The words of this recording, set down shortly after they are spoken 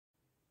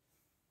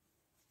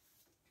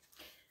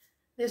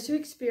There's two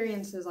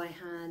experiences I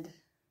had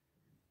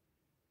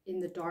in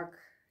the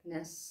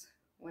darkness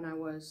when I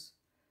was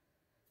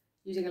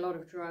using a lot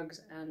of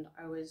drugs and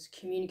I was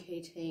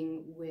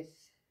communicating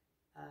with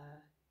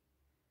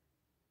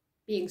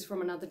beings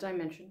from another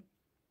dimension.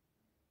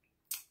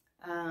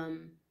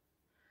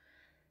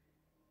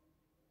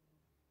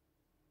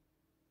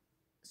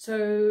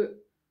 So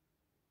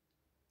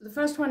the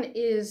first one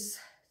is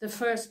the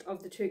first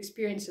of the two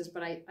experiences,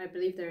 but I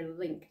believe they're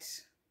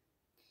linked.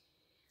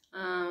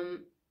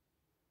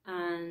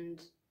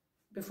 And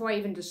before I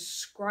even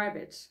describe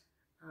it,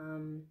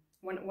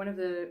 one of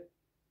the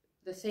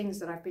things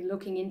that I've been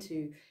looking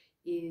into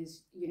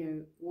is, you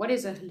know, what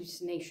is a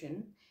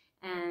hallucination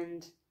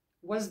and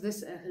was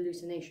this a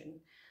hallucination?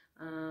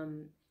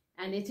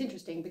 And it's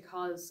interesting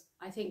because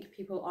I think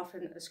people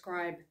often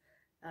ascribe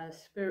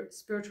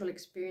spiritual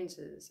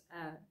experiences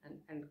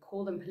and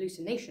call them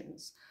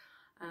hallucinations.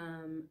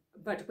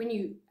 But when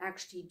you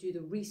actually do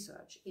the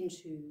research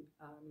into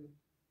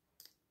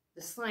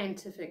the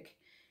scientific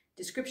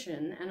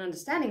description and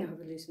understanding of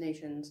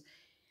hallucinations,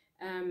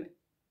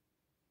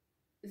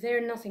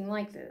 they're nothing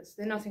like this.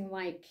 They're nothing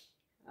like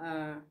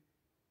a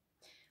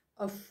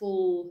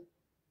full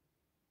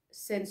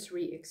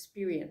sensory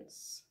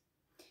experience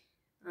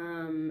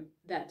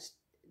that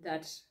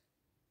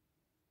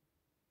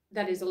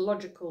is a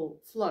logical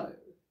flow,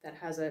 that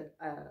has a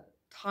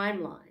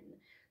timeline.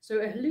 So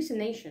a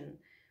hallucination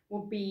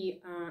will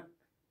be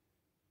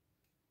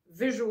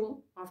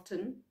visual,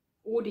 often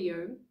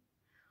audio.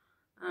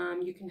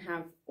 You can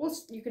have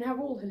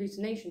all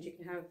hallucinations. You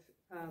can have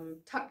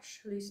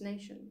touch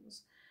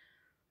hallucinations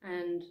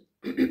and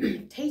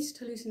taste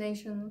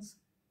hallucinations.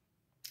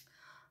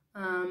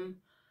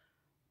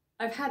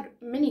 I've had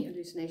many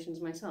hallucinations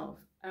myself,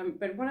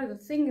 but one of the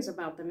things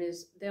about them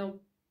is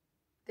they'll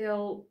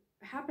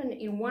happen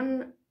in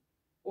one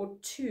or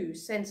two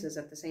senses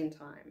at the same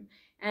time.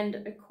 And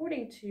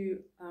according to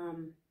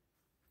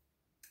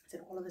is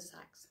it Oliver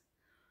Sacks,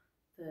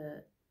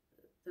 the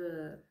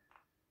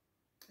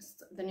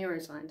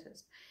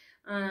neuroscientist,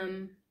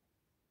 I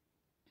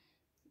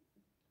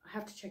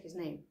have to check his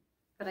name,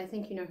 but I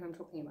think you know who I'm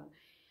talking about.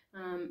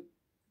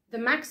 The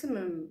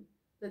maximum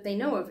that they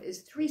know of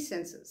is 3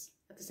 senses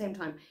at the same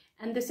time,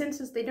 and the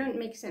senses, they don't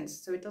make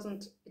sense. So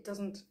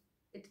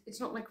it's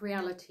not like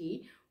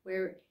reality,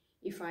 where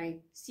if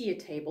I see a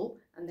table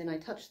and then I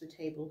touch the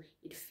table,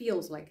 it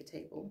feels like a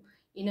table.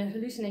 In a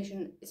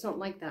hallucination, it's not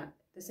like that.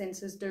 The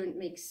senses don't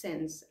make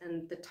sense,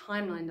 and the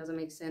timeline doesn't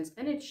make sense,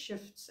 and it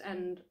shifts,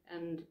 and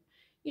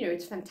you know,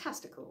 it's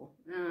fantastical.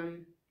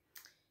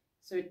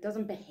 So it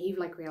doesn't behave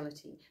like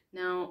reality.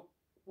 Now,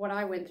 what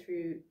I went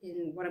through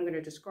in what I'm going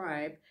to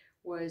describe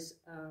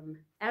was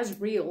as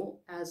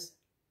real as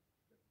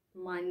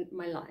my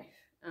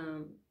life,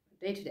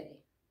 day to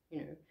day,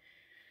 you know.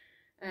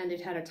 And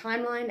it had a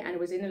timeline, and it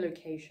was in a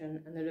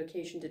location, and the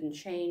location didn't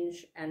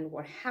change, and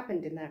what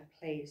happened in that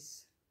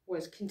place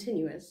was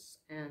continuous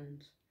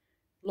and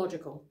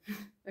logical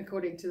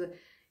according to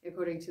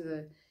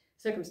the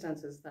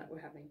circumstances that were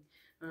happening.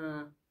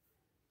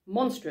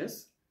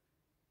 Monstrous,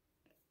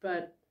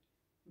 but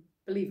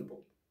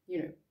believable.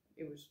 You know,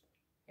 it was,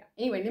 yeah.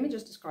 Anyway, let me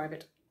just describe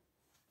it.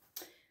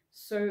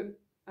 So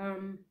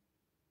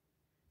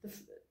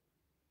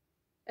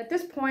at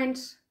this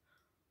point,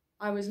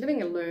 I was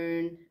living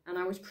alone, and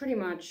I was pretty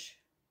much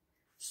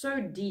so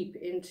deep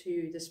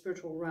into the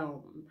spiritual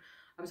realm.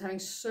 I was having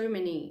so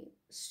many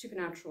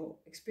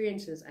supernatural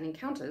experiences and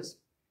encounters,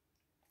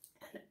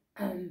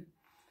 and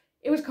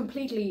it was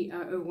completely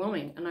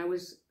overwhelming, and I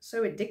was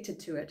so addicted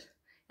to it.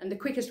 And the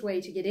quickest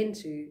way to get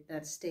into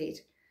that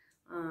state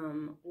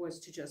was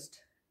to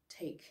just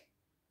take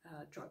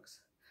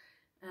drugs.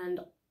 And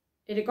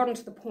it had gotten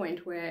to the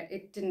point where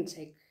it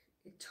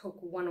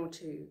took 1 or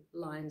 2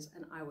 lines,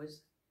 and I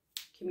was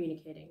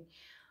communicating.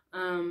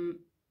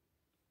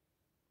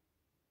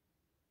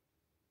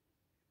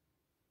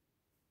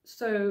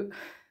 So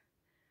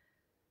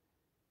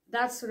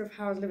that's sort of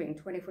how I was living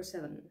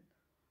 24/7.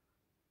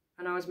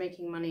 And I was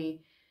making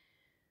money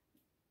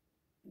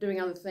doing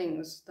other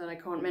things that I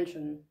can't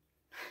mention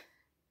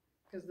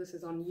because this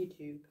is on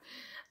YouTube.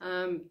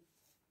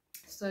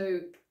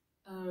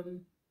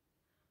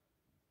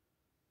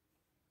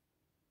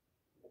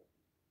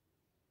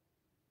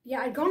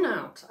 Yeah, I'd gone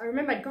out. I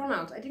remember I'd gone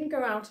out. I didn't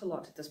go out a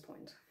lot at this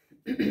point.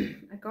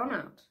 I'd gone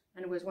out,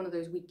 and it was one of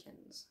those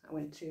weekends. I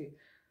went to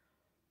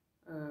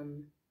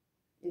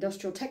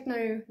industrial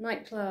techno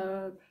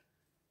nightclub,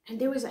 and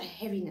there was a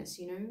heaviness,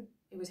 you know.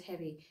 It was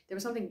heavy. There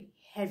was something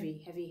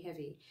heavy, heavy,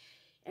 heavy.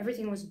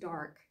 Everything was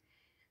dark.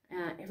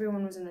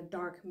 Everyone was in a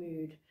dark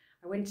mood.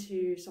 I went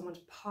to someone's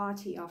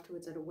party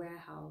afterwards at a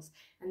warehouse,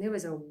 and there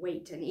was a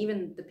weight, and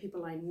even the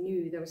people I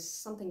knew, there was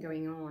something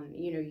going on.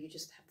 You know, you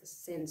just have the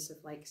sense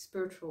of like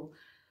spiritual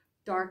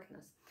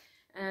darkness.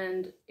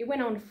 And it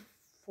went on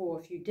for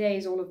a few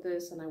days, all of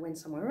this, and I went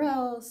somewhere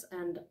else,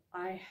 and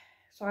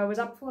so I was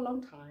up for a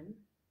long time,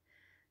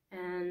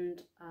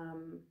 and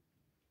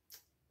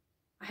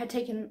I had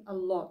taken a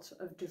lot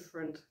of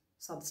different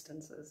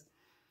substances,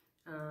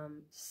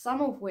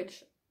 some of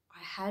which I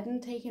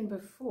hadn't taken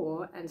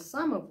before, and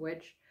some of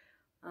which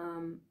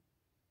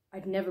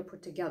I'd never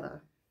put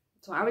together.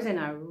 So I was in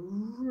a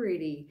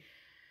really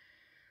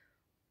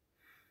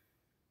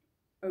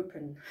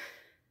open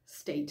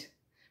state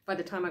by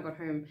the time I got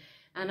home.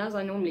 And as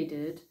I normally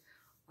did,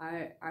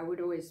 I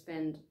would always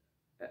spend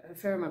a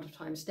fair amount of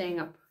time staying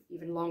up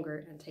even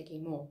longer and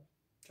taking more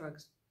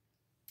drugs,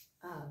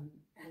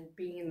 and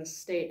being in this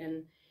state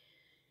and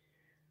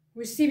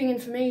receiving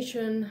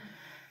information.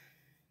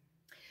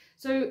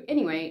 So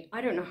anyway,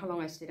 I don't know how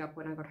long I stayed up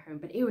when I got home,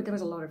 but there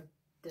was a lot of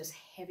this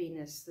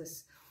heaviness,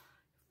 this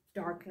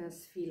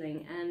darkness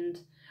feeling,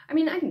 and I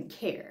mean, I didn't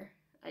care,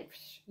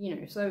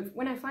 so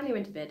when I finally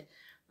went to bed,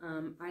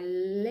 I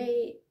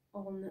lay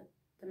on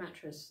the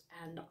mattress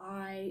and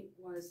I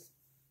was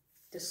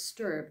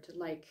disturbed,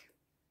 like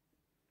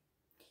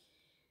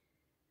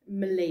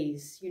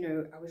malaise,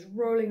 I was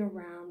rolling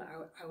around,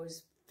 I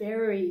was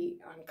very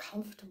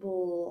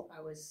uncomfortable,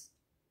 I was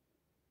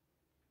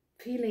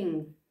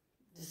feeling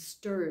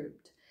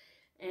disturbed,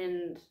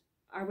 and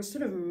I was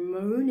sort of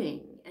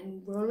moaning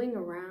and rolling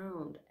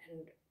around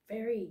and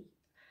I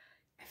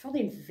felt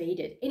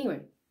invaded.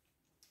 Anyway,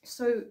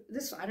 so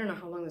this, I don't know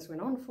how long this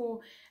went on for,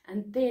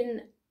 and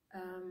then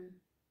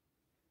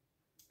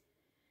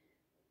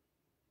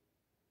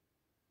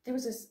there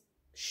was this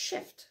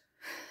shift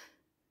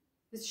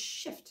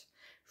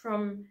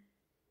from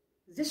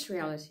this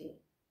reality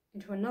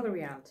into another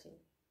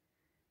reality,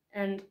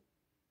 and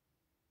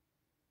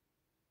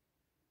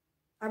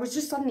I was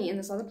just suddenly in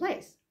this other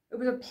place. It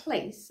was a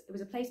place, it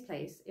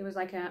was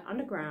like an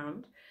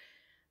underground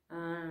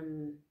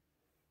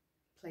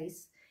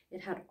place.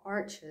 It had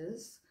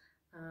arches,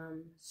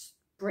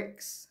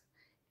 bricks,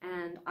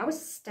 and I was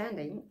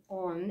standing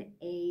on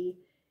a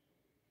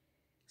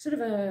sort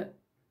of a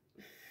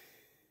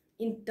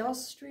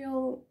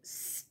industrial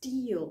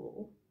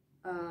steel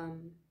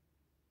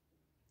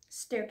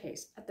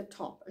staircase at the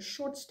top, a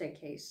short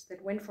staircase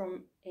that went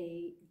from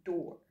a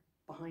door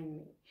behind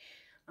me,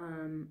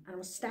 and I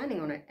was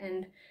standing on it,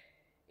 and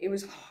it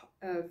was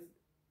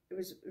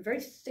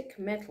very thick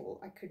metal.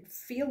 I could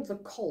feel the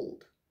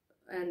cold,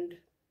 and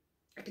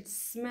I could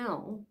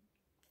smell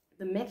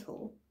the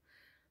metal,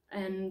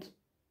 and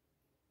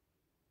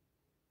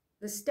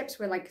the steps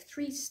were like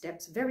 3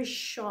 steps, very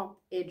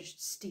sharp-edged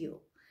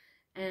steel,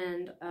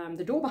 and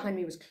the door behind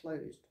me was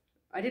closed.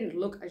 I didn't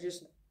look, I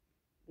just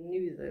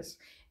knew this,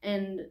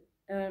 and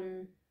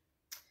the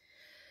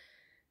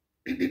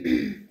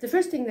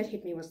first thing that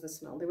hit me was the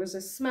smell. There was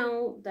a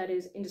smell that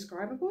is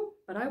indescribable,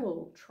 but I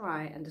will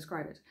try and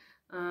describe it.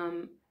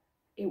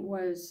 It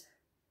was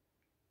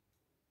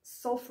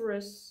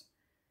sulfurous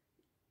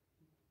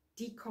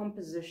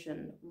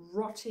decomposition,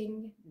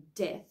 rotting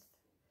death,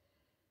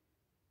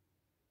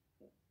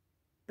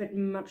 but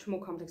much more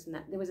complex than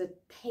that. There was a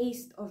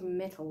taste of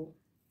metal,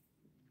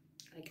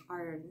 like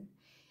iron,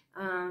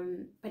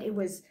 but it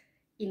was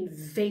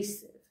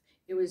invasive.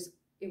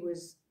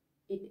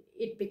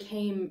 It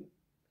became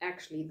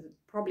actually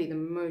probably the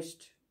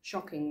most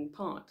shocking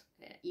part,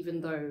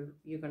 even though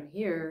you're going to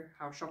hear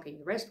how shocking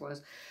the rest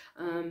was.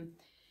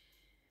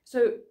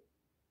 So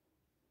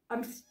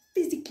I'm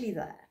physically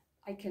there.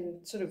 I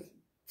can sort of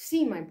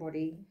see my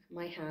body,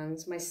 my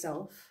hands,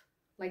 myself,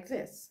 like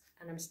this,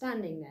 and I'm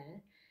standing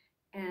there,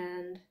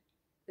 and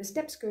the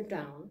steps go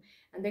down,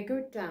 and they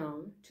go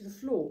down to the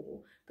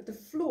floor, but the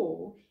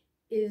floor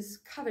is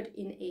covered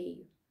in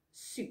a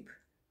soup,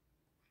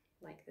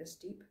 like this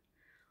deep,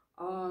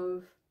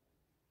 of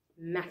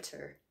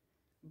matter,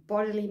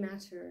 bodily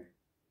matter,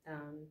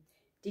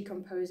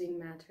 decomposing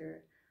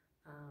matter,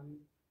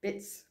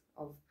 bits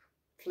of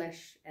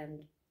flesh,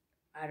 and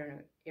I don't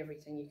know,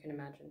 everything you can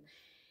imagine,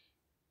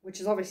 which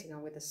is obviously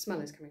not where the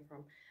smell is coming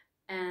from.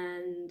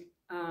 And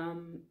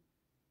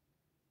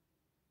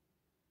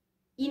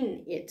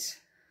in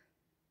it,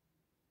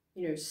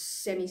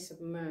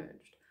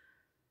 semi-submerged,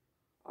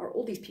 are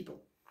all these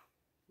people,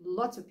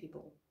 lots of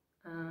people.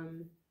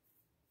 I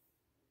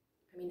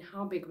mean,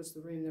 how big was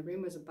the room? The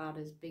room was about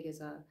as big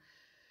as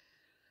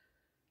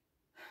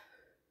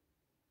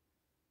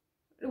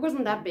it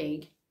wasn't that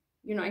big.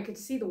 I could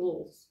see the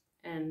walls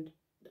and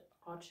the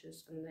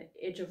arches and the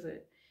edge of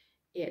it.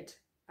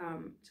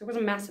 So it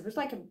wasn't massive. It was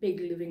like a big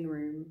living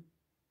room,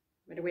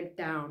 but it went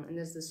down, and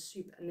there's this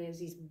soup, and there's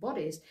these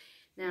bodies.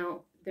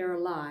 Now, they're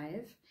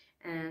alive,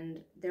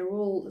 and they're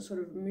all sort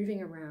of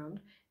moving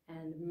around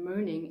and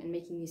moaning and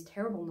making these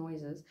terrible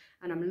noises,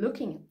 and I'm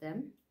looking at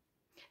them,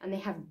 and they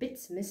have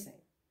bits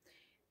missing,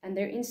 and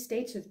they're in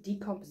states of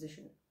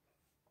decomposition.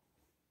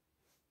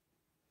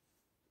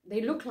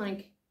 They look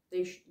like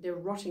they're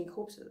rotting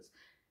corpses,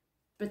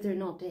 but they're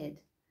not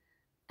dead.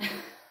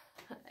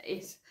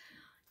 It's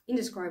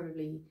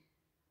indescribably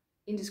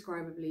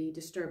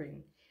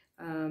disturbing.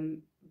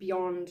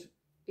 Beyond,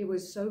 it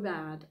was so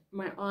bad.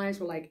 My eyes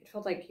were like, it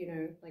felt like,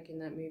 like in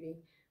that movie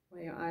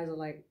where your eyes are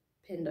like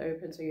pinned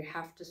open, so you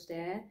have to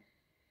stare,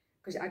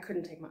 because I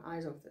couldn't take my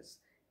eyes off this.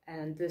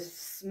 And this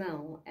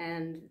smell,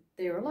 and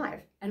they're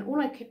alive. And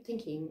all I kept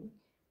thinking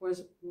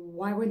was,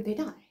 why won't they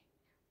die?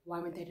 Why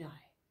won't they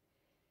die?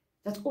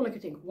 That's all I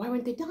could think. Why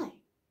won't they die?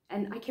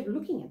 And I kept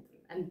looking at them,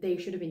 and they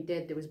should have been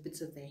dead. There was bits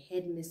of their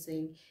head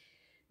missing.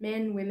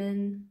 Men,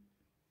 women,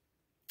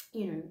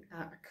 you know,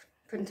 I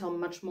couldn't tell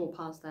much more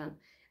past that.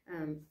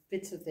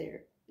 Bits of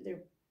their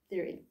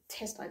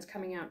intestines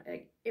coming out,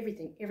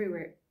 everything,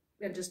 everywhere,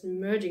 and just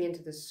merging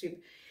into the soup.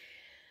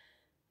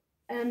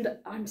 And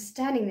I'm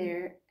standing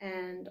there,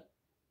 and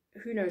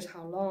who knows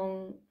how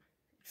long.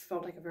 It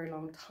felt like a very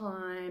long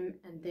time.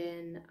 And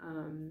then,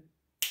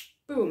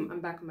 boom,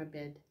 I'm back on my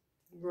bed,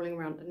 rolling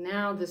around. And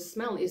now the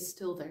smell is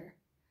still there.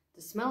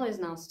 The smell is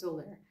now still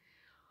there.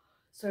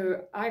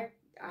 So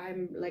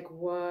I'm like,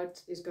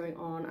 what is going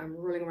on? I'm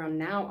rolling around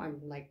now.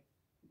 I'm like,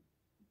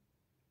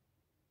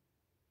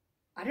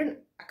 I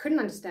couldn't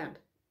understand.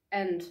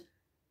 And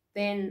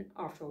then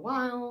after a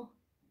while,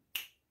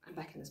 I'm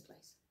back in this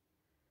place,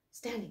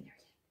 standing there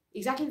again,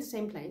 exactly the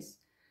same place.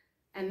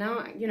 And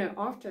now, you know,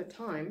 after a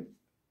time,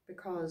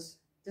 because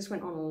this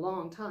went on a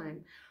long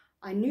time,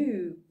 I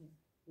knew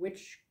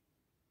which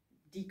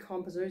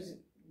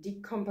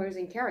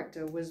decomposing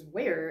character was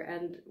where,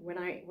 and when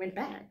I went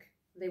back,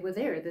 they were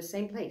there, the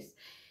same place.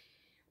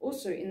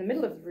 Also, in the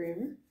middle of the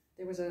room,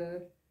 there was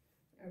a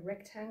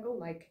rectangle,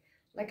 like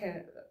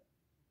the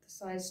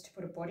size to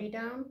put a body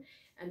down,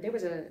 and there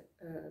was a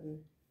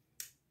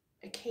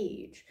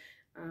cage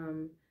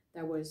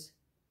that was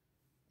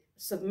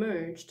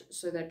submerged,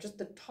 so that just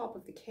the top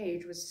of the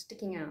cage was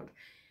sticking out.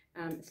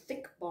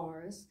 Thick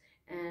bars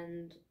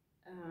and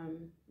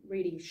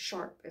really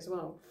sharp as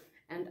well.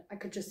 And I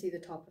could just see the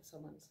top of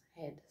someone's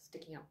head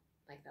sticking up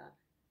like that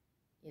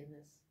in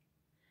this.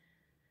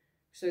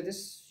 So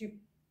this soup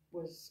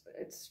was,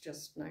 it's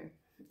just, no.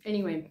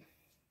 Anyway,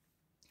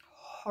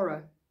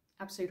 horror,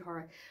 absolute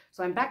horror.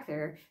 So I'm back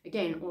there,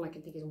 again, all I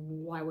can think is,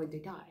 why would they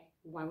die?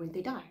 Why would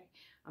they die?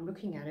 I'm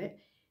looking at it,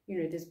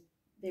 you know,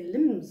 their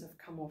limbs have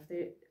come off.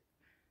 It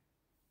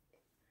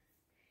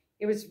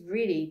was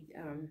really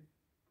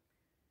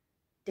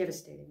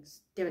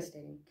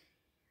devastating.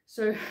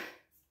 So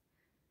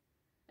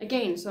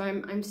again, so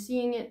I'm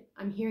seeing it,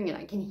 I'm hearing it.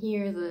 I can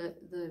hear the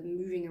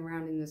moving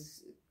around in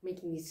this,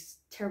 making these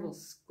terrible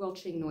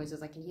squelching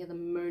noises. I can hear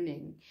them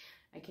moaning.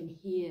 I can,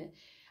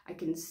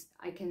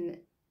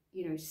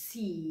 you know,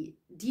 see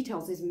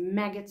details. There's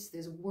maggots,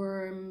 there's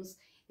worms,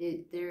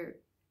 they're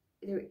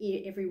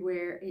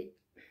everywhere.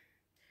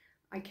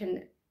 I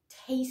can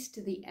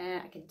taste the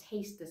air. I can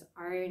taste this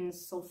iron,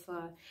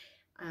 sulfur.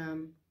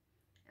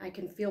 I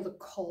can feel the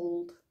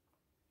cold.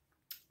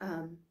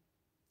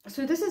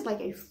 So this is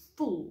like a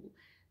full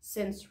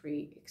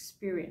sensory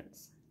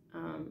experience.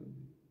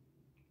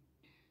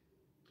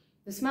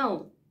 The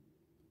smell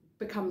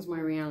becomes my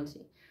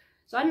reality.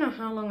 So I don't know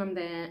how long I'm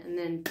there, and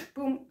then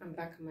boom, I'm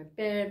back on my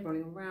bed,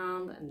 rolling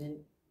around, and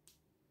then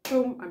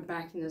boom, I'm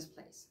back in this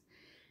place.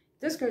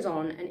 This goes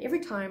on, and every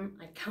time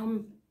I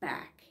come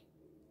back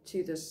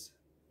to this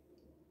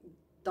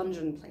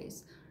dungeon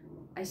place,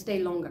 I stay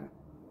longer.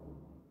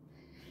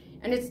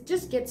 And it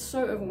just gets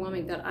so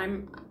overwhelming that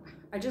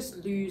I just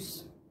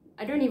lose,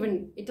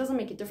 it doesn't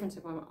make a difference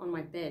if I'm on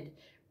my bed,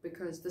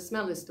 because the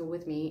smell is still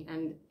with me,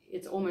 and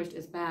it's almost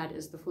as bad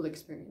as the full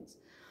experience.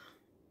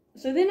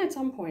 So then at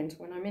some point,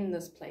 when I'm in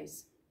this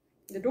place,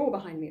 the door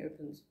behind me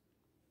opens,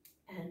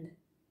 and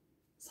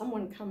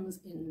someone comes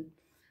in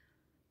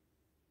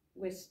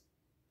with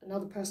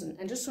another person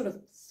and just sort of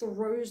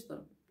throws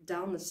them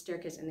down the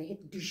staircase, and they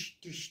hit, doosh,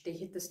 doosh, they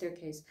hit the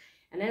staircase.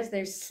 And as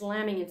they're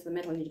slamming into the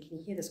metal, you can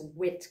hear this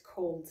wet,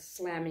 cold,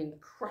 slamming,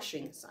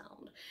 crushing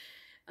sound.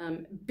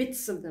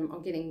 Bits of them are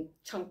getting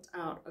chunked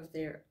out of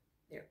their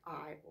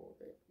eye, or,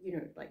 you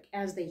know, like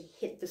as they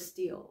hit the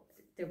steel,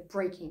 they're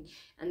breaking,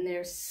 and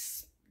they're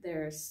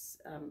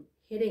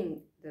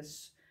hitting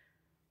this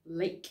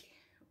lake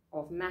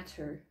of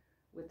matter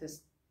with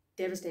this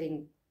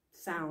devastating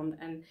sound,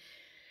 and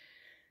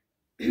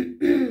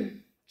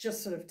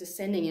just sort of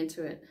descending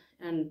into it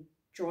and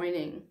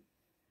joining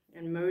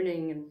and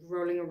moaning and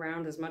rolling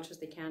around as much as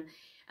they can,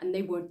 and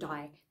they won't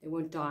die, and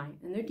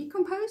they're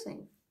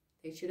decomposing.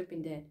 They should have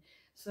been dead.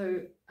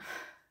 So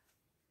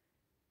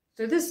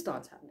this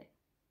starts happening,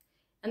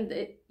 and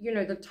you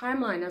know, the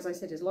timeline, as I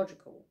said, is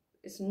logical.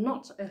 It's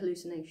not a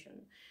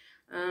hallucination,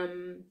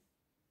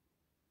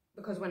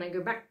 because when I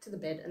go back to the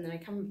bed and then I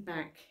come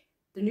back,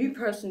 the new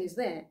person is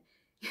there.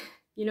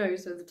 You know,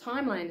 so the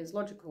timeline is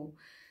logical.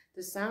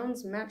 The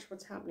sounds match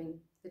what's happening.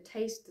 The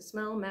taste, the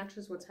smell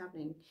matches what's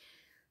happening.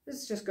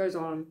 This just goes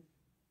on.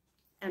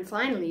 And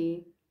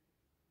finally,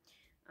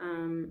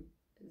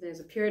 there's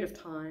a period of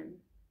time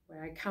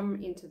where I come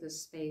into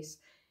this space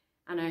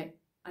and I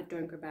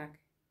don't go back.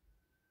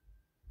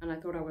 And I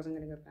thought I wasn't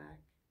going to go back.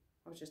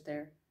 I was just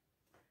there.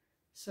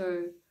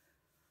 So,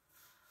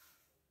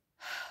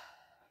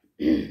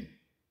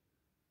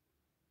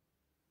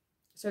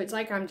 so it's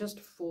like I'm just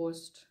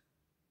forced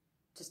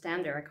to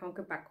stand there. I can't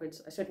go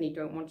backwards. I certainly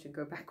don't want to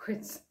go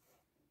backwards,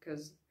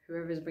 because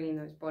whoever's bringing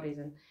those bodies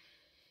in.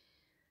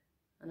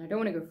 And I don't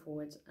want to go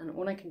forwards. And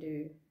all I can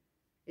do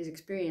is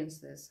experience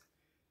this.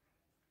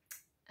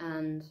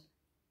 And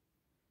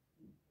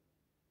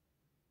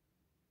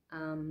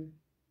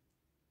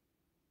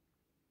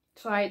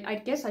So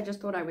I guess I just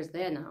thought I was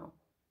there now,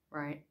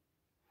 right?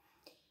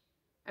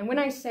 And when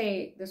I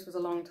say this was a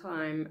long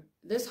time,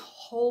 this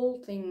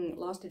whole thing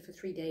lasted for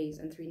 3 days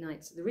and 3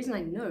 nights. The reason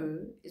I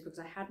know is because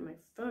I had my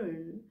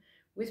phone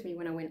with me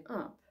when I went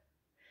up,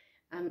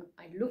 and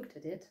I looked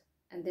at it,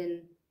 and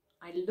then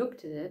I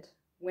looked at it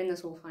when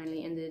this all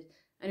finally ended,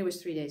 and it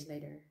was 3 days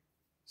later.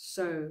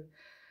 So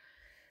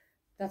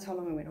that's how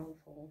long I went on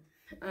for.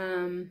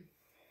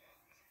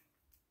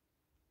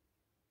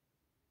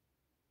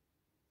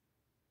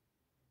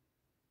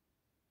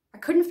 I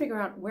couldn't figure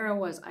out where I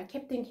was. I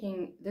kept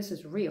thinking, this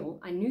is real.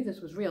 I knew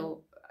this was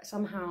real.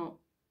 Somehow,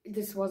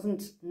 this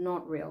wasn't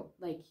not real.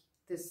 Like,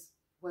 this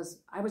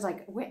was, I was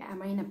like, where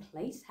am I in a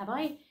place? Have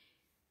I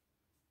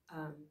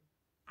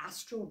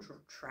astral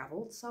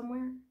traveled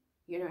somewhere?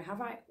 You know,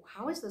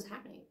 how is this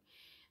happening?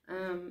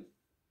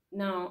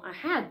 Now, I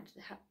had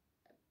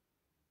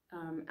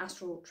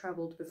astral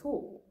traveled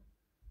before,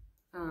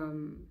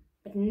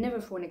 but never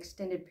for an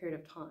extended period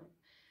of time.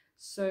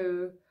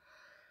 So,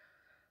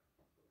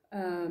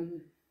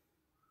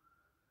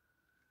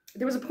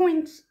 there was a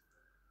point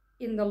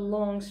in the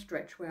long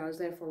stretch where I was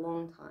there for a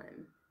long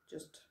time.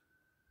 Just,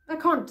 I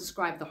can't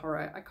describe the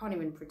horror. I can't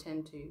even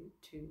pretend to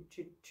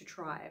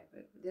try.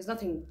 There's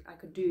nothing I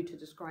could do to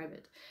describe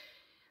it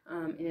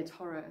in its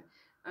horror.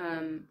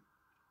 I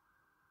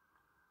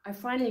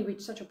finally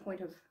reached such a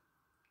point of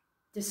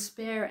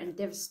despair and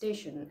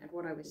devastation at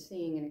what I was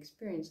seeing and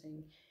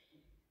experiencing.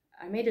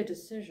 I made a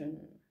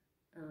decision,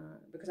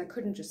 because I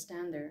couldn't just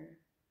stand there,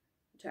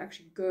 to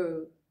actually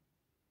go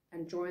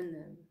and join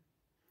them.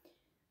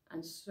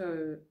 And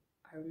so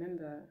I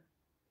remember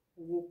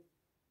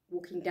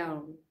walking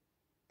down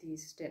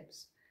these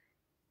steps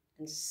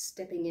and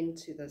stepping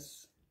into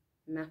this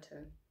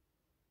matter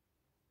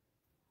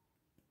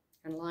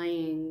and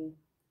lying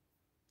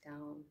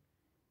down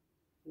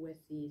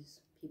with these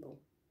people.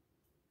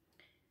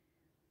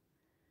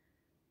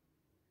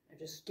 I'm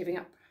just giving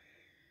up.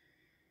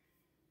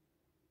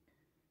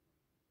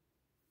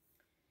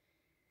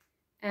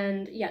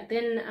 And yeah,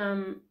 then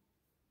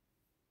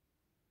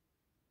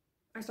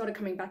I started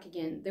coming back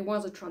again. There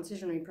was a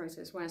transitionary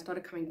process where I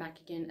started coming back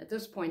again. At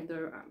this point,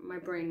 though, my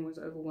brain was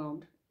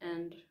overwhelmed.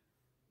 And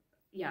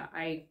yeah,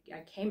 I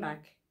came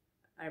back.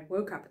 I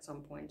woke up at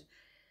some point,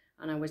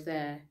 and I was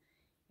there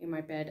in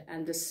my bed.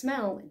 And the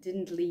smell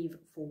didn't leave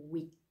for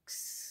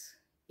weeks.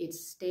 It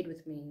stayed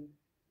with me.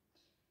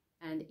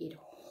 And it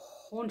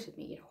haunted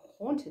me. It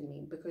haunted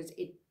me because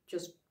it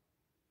just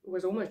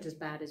was almost as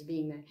bad as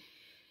being there.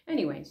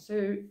 Anyway,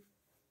 so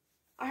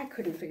I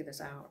couldn't figure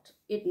this out.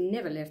 It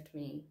never left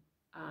me.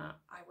 I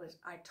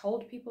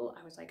told people,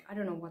 I was like, I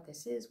don't know what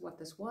this is, what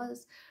this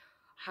was.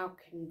 How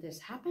can this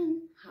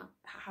happen?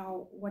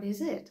 What is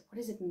it? What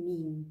does it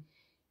mean?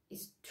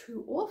 It's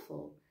too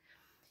awful.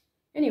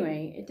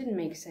 Anyway, it didn't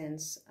make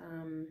sense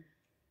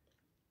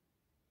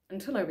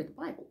until I read the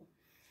Bible.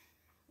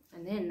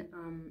 And then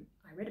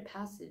I read a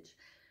passage,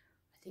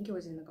 I think it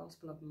was in the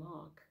Gospel of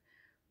Mark,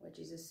 where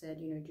Jesus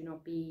said, you know, do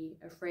not be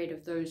afraid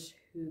of those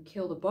who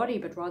kill the body,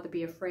 but rather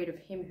be afraid of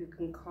him who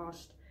can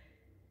cast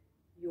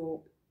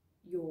your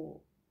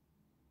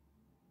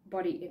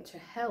body into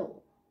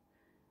hell,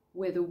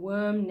 where the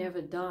worm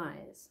never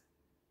dies.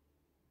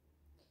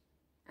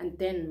 And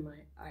then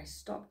I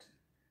stopped.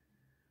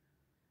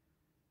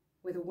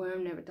 Where the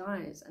worm never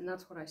dies. And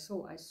that's what I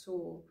saw. I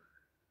saw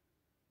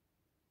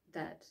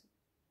that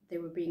they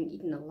were being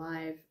eaten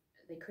alive.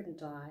 They couldn't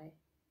die.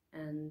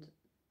 And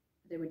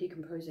they were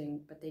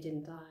decomposing, but they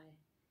didn't die.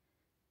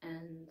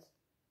 And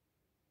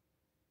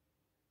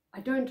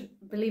I don't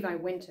believe I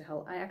went to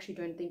hell. I actually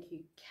don't think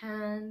you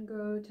can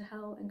go to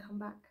hell and come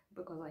back,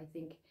 because I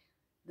think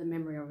the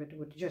memory of it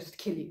would just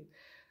kill you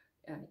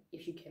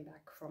if you came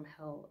back from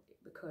hell,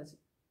 because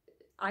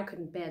I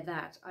couldn't bear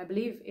that. I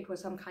believe it was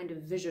some kind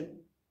of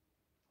vision.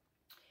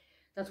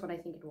 That's what I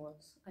think it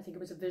was. I think it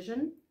was a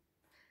vision,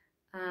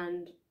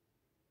 and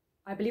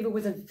I believe it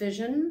was a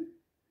vision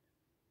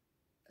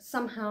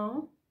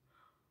somehow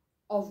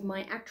of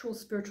my actual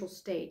spiritual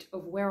state,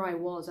 of where I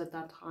was at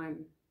that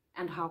time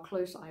and how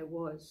close I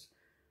was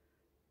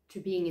to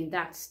being in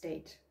that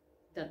state,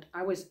 that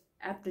I was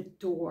at the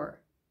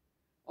door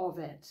of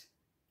it.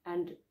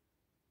 And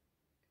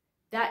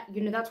that,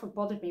 you know, that's what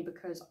bothered me,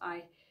 because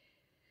I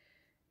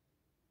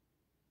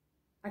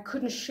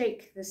couldn't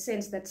shake the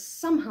sense that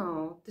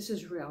somehow this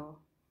is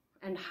real,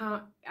 and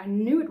how I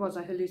knew it was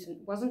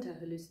wasn't a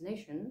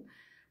hallucination,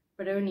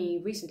 but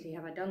only recently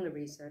have I done the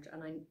research,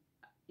 and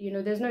you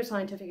know, there's no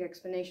scientific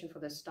explanation for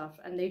this stuff,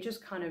 and they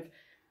just kind of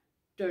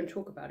don't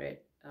talk about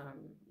it.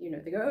 You know,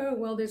 they go, oh,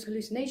 well, there's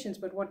hallucinations,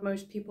 but what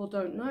most people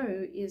don't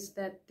know is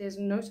that there's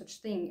no such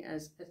thing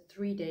as a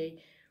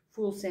 3-day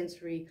full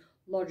sensory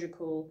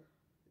logical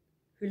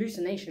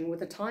hallucination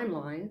with a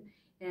timeline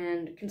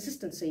and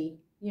consistency.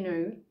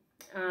 You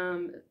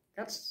know,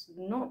 that's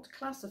not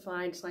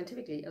classified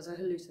scientifically as a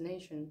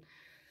hallucination.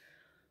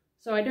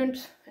 So I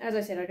don't, as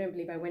I said, I don't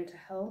believe I went to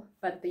hell,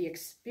 but the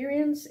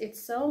experience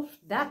itself,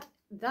 that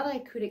I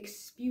could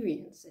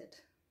experience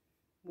it,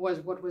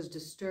 was what was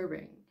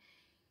disturbing.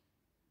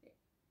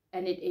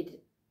 And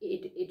it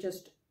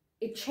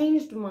it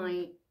changed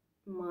my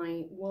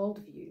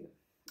worldview.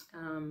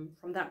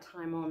 From that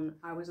time on,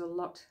 I was a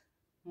lot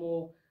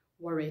more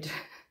worried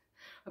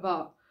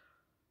about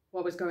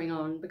what was going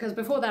on, because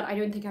before that I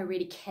don't think I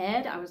really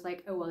cared. I was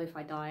like, oh well, if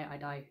I die, I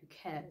die, who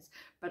cares?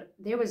 But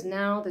there was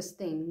now this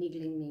thing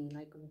niggling me,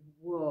 like,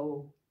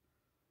 whoa,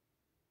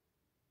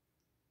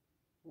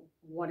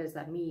 what does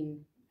that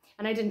mean?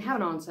 And I didn't have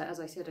an answer, as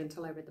I said,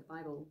 until I read the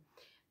Bible.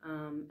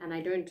 And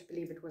I don't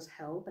believe it was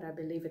hell, but I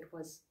believe it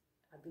was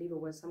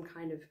some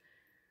kind of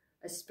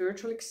a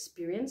spiritual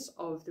experience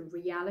of the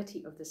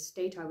reality of the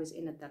state I was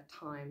in at that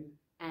time.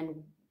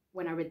 And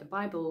when I read the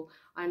Bible,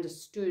 I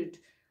understood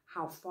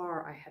how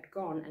far I had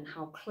gone and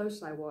how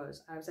close I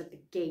was. I was at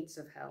the gates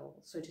of hell,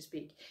 so to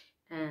speak,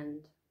 and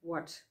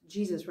what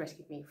Jesus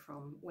rescued me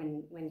from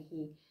when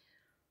he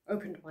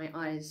opened my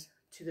eyes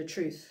to the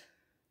truth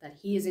that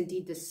he is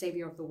indeed the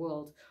Savior of the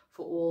world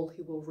for all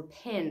who will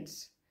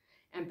repent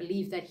and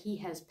believe that he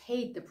has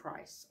paid the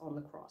price on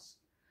the cross.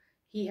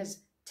 He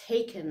has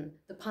taken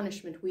the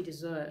punishment we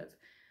deserve,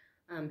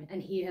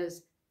 and he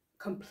has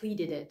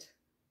completed it.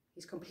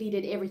 He's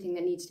completed everything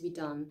that needs to be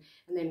done.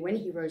 And then when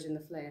he rose in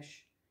the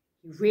flesh,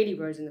 he really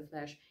rose in the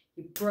flesh,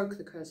 he broke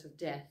the curse of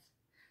death,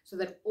 so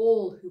that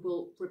all who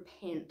will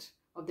repent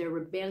of their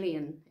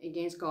rebellion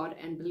against God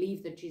and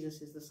believe that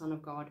Jesus is the Son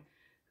of God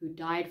who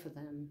died for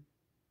them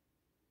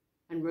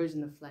and rose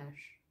in the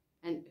flesh,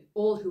 and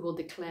all who will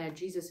declare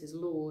Jesus is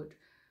Lord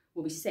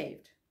will be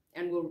saved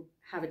and will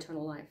have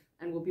eternal life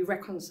and will be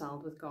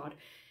reconciled with God.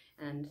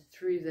 And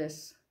through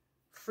this,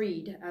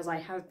 freed, as I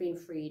have been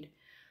freed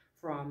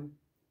from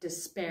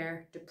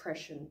despair,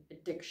 depression,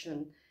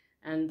 addiction,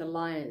 and the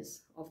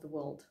lies of the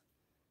world.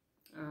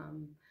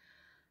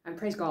 And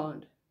praise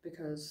God,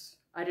 because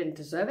I didn't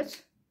deserve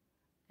it,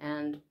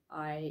 and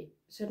I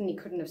certainly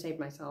couldn't have saved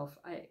myself.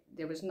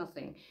 There was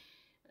nothing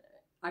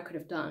I could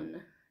have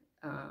done.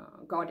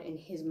 God in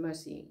his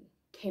mercy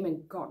came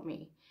and got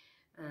me,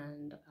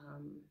 and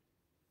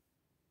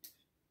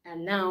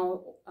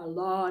now a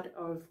lot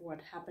of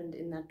what happened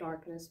in that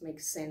darkness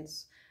makes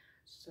sense.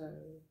 So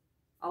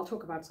I'll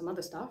talk about some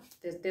other stuff.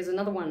 There's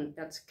another one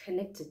that's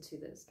connected to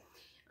this,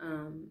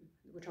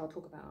 which I'll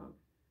talk about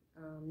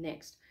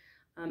next.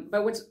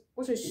 But what's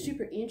also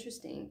super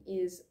interesting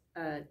is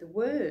the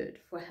word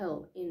for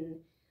hell in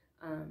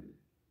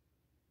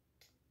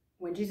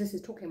when Jesus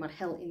is talking about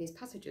hell in these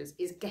passages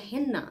is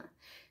Gehenna.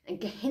 And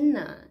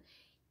Gehenna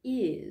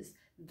is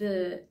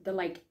the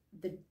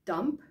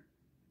dump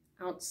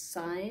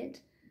outside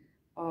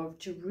of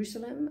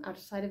Jerusalem,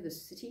 outside of the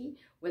city,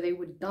 where they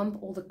would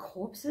dump all the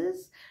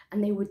corpses,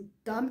 and they would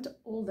dump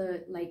all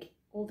the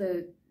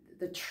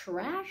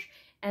trash,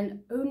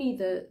 and only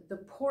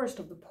the poorest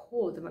of the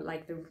poor,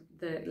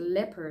 the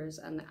lepers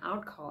and the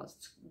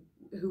outcasts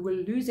who were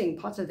losing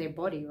parts of their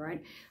body,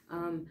 right,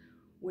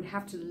 would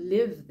have to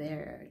live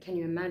there. Can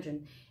you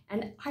imagine?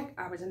 And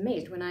I was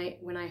amazed when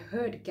I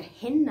heard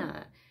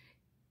Gehenna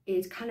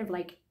is kind of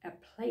like a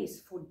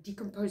place for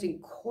decomposing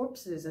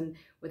corpses, and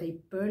where they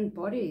burn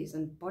bodies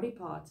and body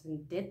parts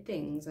and dead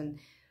things, and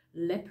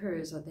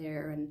lepers are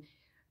there,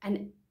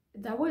 and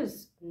that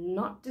was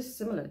not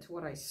dissimilar to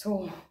what I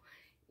saw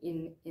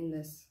in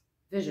this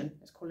vision.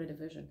 Let's call it a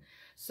vision.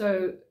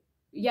 So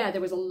yeah,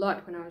 there was a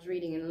lot when I was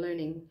reading and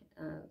learning,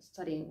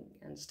 studying,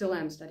 and still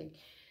am studying,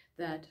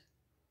 that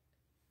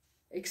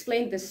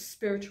explained this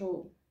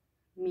spiritual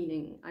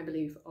meaning, I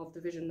believe, of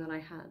the vision that I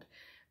had.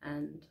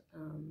 And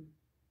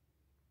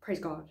praise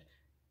God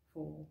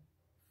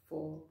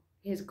for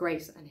his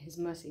grace and his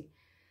mercy.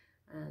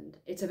 And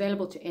it's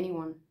available to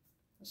anyone.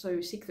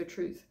 So seek the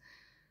truth.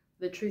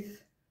 The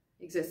truth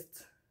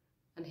exists,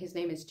 and his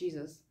name is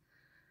Jesus.